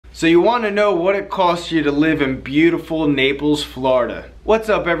So you want to know what it costs you to live in beautiful Naples, Florida. What's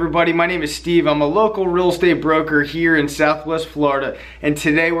up everybody, my name is Steve. I'm a local real estate broker here in Southwest Florida, and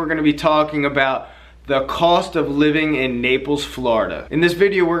today we're going to be talking about the cost of living in Naples, Florida. In this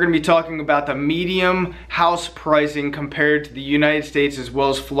video we're going to be talking about the medium house pricing compared to the United States as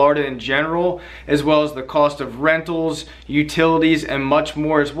well as Florida in general, as well as the cost of rentals, utilities, and much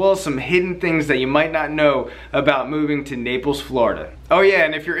more, as well as some hidden things that you might not know about moving to Naples, Florida. Oh yeah,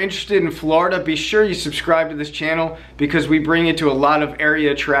 and if you're interested in Florida, be sure you subscribe to this channel because we bring you to a lot of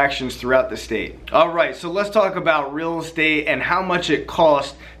area attractions throughout the state. Alright, so let's talk about real estate and how much it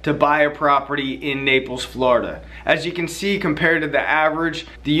costs to buy a property in Naples, Florida. As you can see, compared to the average,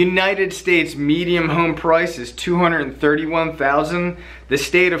 the United States medium home price is $231,000. The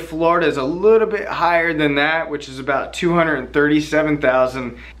state of Florida is a little bit higher than that, which is about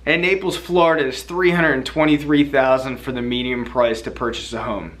 $237,000. And Naples, Florida is $323,000 for the median price to purchase a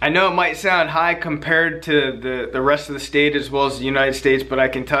home. I know it might sound high compared to the rest of the state as well as the United States, but I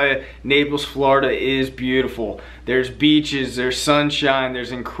can tell you Naples, Florida is beautiful. There's beaches, there's sunshine,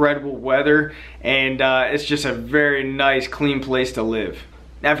 there's incredible weather, and it's just a very nice, clean place to live.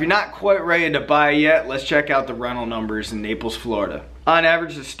 Now if you're not quite ready to buy yet, let's check out the rental numbers in Naples, Florida. On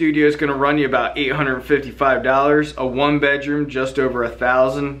average, the studio is going to run you about $855. A one bedroom, just over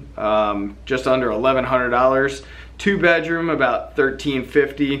 $1,000, just under $1,100. Two bedroom, about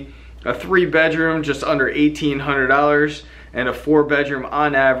 $1,350. A three bedroom, just under $1,800. And a four bedroom,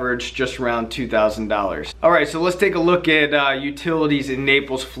 on average, just around $2,000. Alright, so let's take a look at utilities in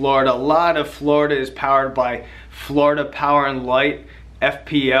Naples, Florida. A lot of Florida is powered by Florida Power and Light,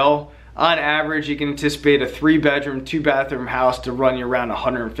 FPL. On average, you can anticipate a three bedroom, two bathroom house to run you around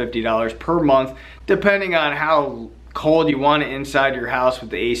 $150 per month, depending on how cold you want it inside your house with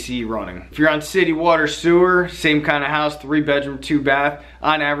the AC running. If you're on city water sewer, same kind of house, three bedroom, two bath,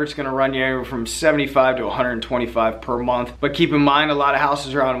 on average it's going to run you anywhere from $75 to $125 per month. But keep in mind, a lot of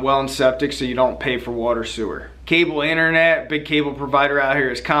houses are on well and septic, so you don't pay for water sewer. Cable internet, big cable provider out here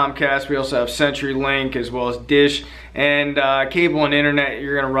is Comcast. We also have CenturyLink as well as Dish. And cable and internet,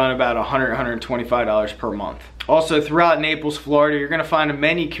 you're going to run about $100, $125 per month. Also, throughout Naples, Florida, you're going to find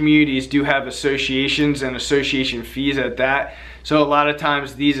many communities do have associations and association fees at that. So a lot of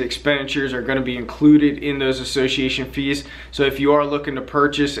times these expenditures are going to be included in those association fees. So if you are looking to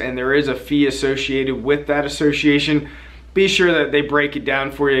purchase and there is a fee associated with that association, be sure that they break it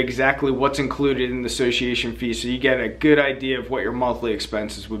down for you exactly what's included in the association fee so you get a good idea of what your monthly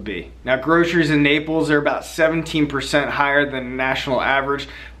expenses would be. Now, groceries in Naples are about 17% higher than the national average,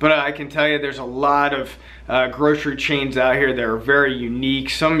 but I can tell you there's a lot of grocery chains out here that are very unique,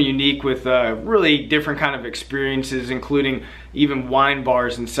 some unique with really different kind of experiences, including even wine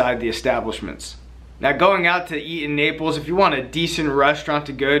bars inside the establishments. Now, going out to eat in Naples, if you want a decent restaurant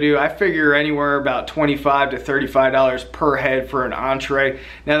to go to, I figure anywhere about $25 to $35 per head for an entree.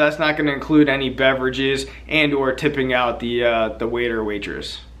 Now, that's not going to include any beverages and or tipping out the waiter or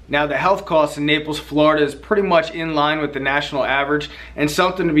waitress. Now, the health costs in Naples, Florida is pretty much in line with the national average, and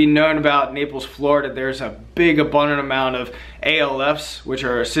something to be known about Naples, Florida, there's a big abundant amount of ALFs, which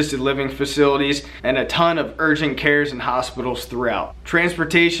are assisted living facilities, and a ton of urgent cares and hospitals throughout.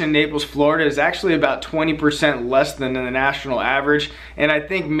 Transportation in Naples, Florida is actually about 20% less than the national average, and I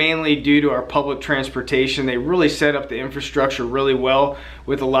think mainly due to our public transportation. They really set up the infrastructure really well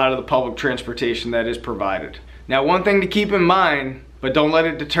with a lot of the public transportation that is provided. Now, one thing to keep in mind, but don't let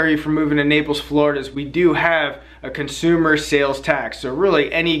it deter you from moving to Naples, Florida, is we do have a consumer sales tax. So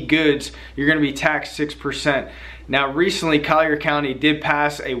really any goods, you're going to be taxed 6%. Now recently Collier County did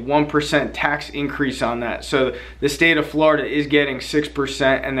pass a 1% tax increase on that. So the state of Florida is getting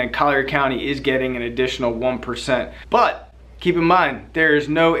 6% and then Collier County is getting an additional 1%. But keep in mind, there is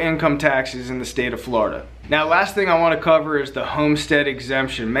no income taxes in the state of Florida. Now, last thing I want to cover is the homestead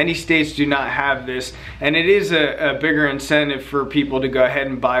exemption. Many states do not have this, and it is a bigger incentive for people to go ahead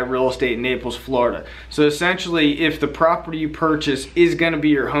and buy real estate in Naples, Florida. So essentially, if the property you purchase is going to be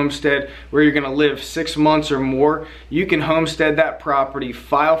your homestead, where you're going to live 6 months or more, you can homestead that property,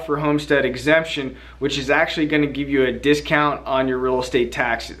 file for homestead exemption, which is actually going to give you a discount on your real estate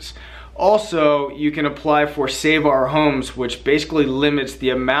taxes. Also, you can apply for Save Our Homes, which basically limits the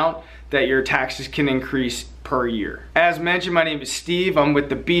amount that your taxes can increase per year. As mentioned, my name is Steve. I'm with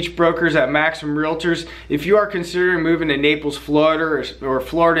the Beach Brokers at Maximum Realtors. If you are considering moving to Naples, Florida, or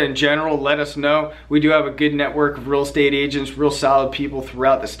Florida in general, let us know. We do have a good network of real estate agents, real solid people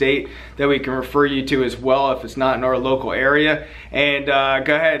throughout the state that we can refer you to as well if it's not in our local area. And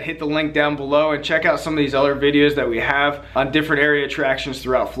go ahead, hit the link down below and check out some of these other videos that we have on different area attractions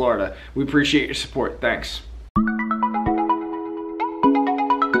throughout Florida. We appreciate your support. Thanks.